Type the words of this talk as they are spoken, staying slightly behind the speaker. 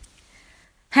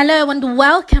Hello and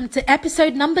welcome to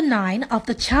episode number 9 of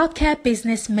the Childcare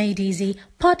Business Made Easy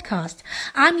podcast.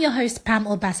 I'm your host Pam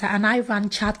Obasa and I run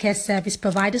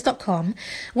childcareserviceproviders.com,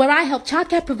 where I help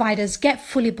childcare providers get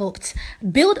fully booked,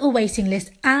 build a waiting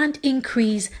list and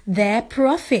increase their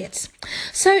profits.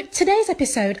 So today's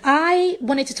episode, I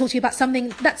wanted to talk to you about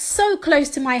something that's so close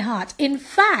to my heart. In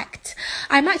fact,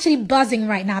 I'm actually buzzing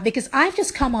right now because I've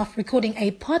just come off recording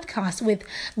a podcast with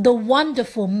the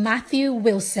wonderful Matthew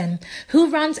Wilson, who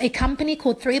runs a company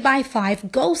called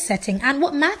 3x5 Goal Setting. And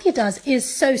what Matthew does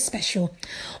is so special.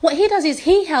 What he does is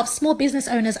he helps small business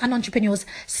owners and entrepreneurs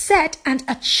set and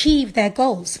achieve their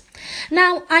goals.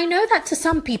 Now, I know that to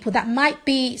some people that might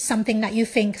be something that you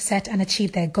think set and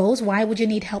achieve their goals. Why would you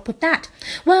need help with that?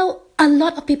 Well, a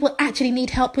lot of people actually need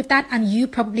help with that, and you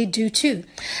probably do too.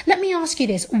 Let me ask you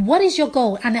this. What is your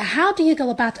goal and how do you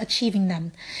go about achieving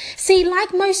them? See,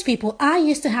 like most people, I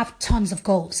used to have tons of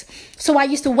goals. So I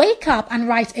used to wake up and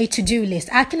write a to-do list.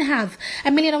 I can have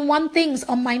 1,001 things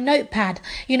on my notepad,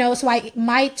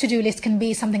 my to-do list can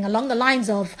be something along the lines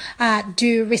of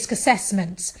do risk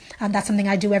assessments. And that's something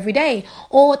I do every day.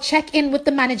 Or check in with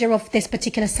the manager of this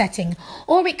particular setting.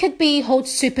 Or it could be hold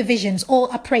supervisions or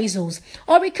appraisals.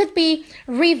 Or it could be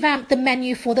revamp the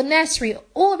menu for the nursery,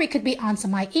 or it could be answer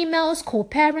my emails, call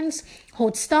parents,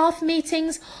 hold staff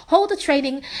meetings, hold a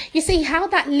training. You see how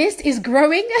that list is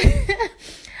growing?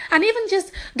 And even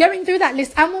just going through that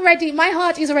list, my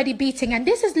heart is already beating. And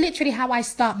this is literally how I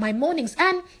start my mornings.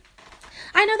 And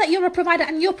I know that you're a provider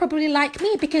and you're probably like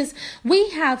me because we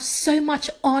have so much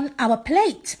on our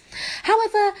plate.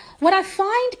 However, what I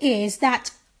find is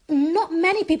that not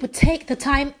many people take the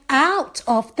time out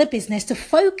of the business to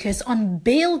focus on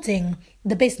building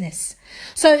the business.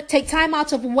 So take time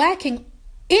out of working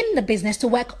in the business to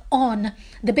work on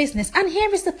the business. And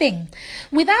here is the thing.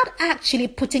 Without actually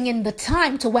putting in the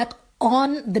time to work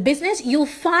on the business, you'll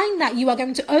find that you are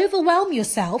going to overwhelm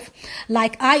yourself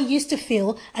like I used to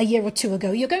feel a year or two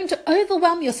ago. You're going to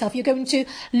overwhelm yourself. You're going to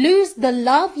lose the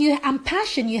love and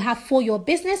passion you have for your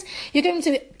business. You're going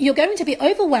to be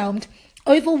overwhelmed,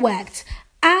 overworked,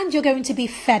 and you're going to be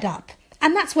fed up.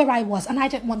 And that's where I was, and I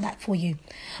don't want that for you.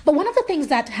 But one of the things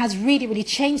that has really, really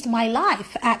changed my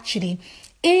life, actually,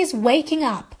 is waking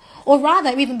up, or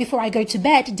rather, even before I go to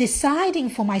bed,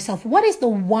 deciding for myself, what is the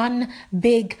one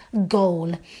big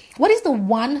goal? What is the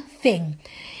one thing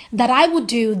that I would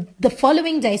do the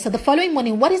following day? So the following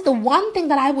morning, what is the one thing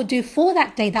that I would do for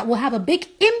that day that will have a big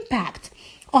impact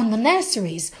on the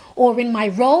nurseries, or in my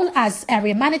role as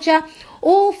area manager,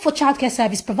 or for childcare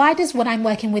service providers when I'm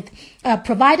working with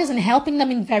providers and helping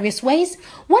them in various ways?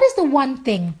 What is the one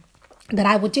thing that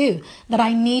I would do, that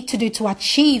I need to do to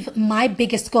achieve my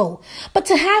biggest goal? But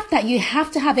to have that, you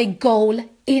have to have a goal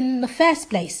in the first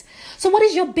place. So what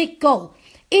is your big goal?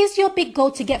 Is your big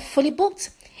goal to get fully booked?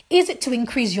 Is it to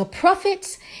increase your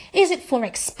profits? Is it for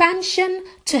expansion,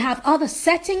 to have other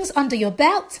settings under your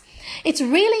belt? It's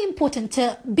really important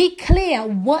to be clear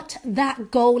what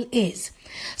that goal is.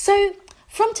 So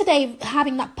from today,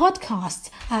 having that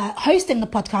podcast, hosting the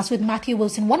podcast with Matthew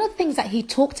Wilson, one of the things that he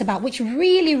talked about, which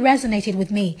really resonated with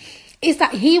me, is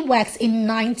that he works in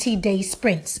 90-day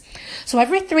sprints. So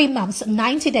every 3 months,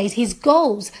 90 days, his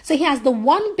goals. So he has the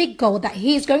one big goal that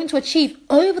he is going to achieve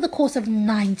over the course of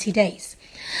 90 days.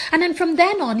 And then from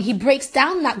then on, he breaks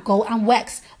down that goal and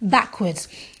works backwards.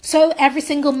 So every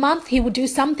single month, he would do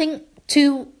something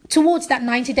towards that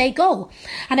 90-day goal.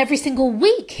 And every single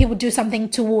week, he would do something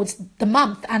towards the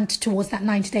month and towards that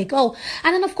 90-day goal.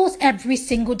 And then, of course, every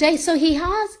single day. So he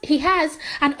has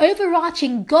an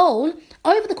overarching goal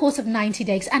over the course of 90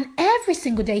 days. And every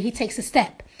single day, he takes a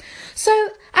step. So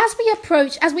as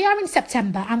we are in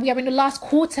September and we are in the last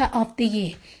quarter of the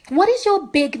year, what is your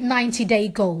big 90-day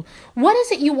goal? What is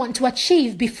it you want to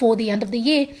achieve before the end of the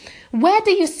year? Where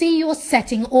do you see your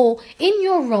setting, or in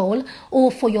your role, or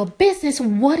for your business,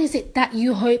 what is it that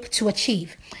you hope to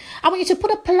achieve? I want you to put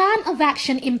a plan of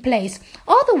action in place.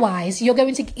 Otherwise, you're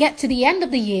going to get to the end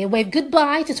of the year, wave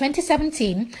goodbye to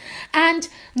 2017, and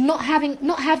not having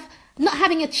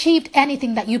achieved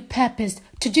anything that you purposed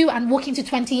to do, and walk into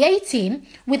 2018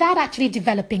 without actually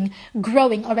developing,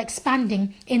 growing, or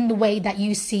expanding in the way that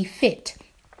you see fit.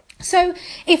 So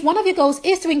if one of your goals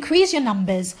is to increase your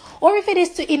numbers, or if it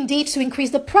is to increase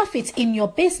the profits in your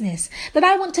business, then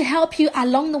I want to help you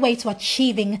along the way to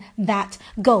achieving that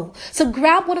goal. So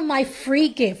grab one of my free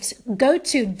gifts. Go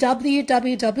to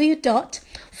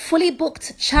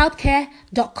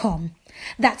www.fullybookedchildcare.com.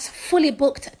 That's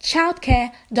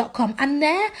fullybookedchildcare.com. And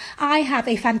there I have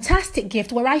a fantastic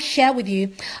gift where I share with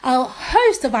you a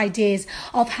host of ideas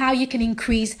of how you can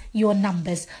increase your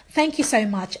numbers. Thank you so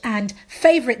much, and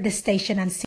favorite this station and see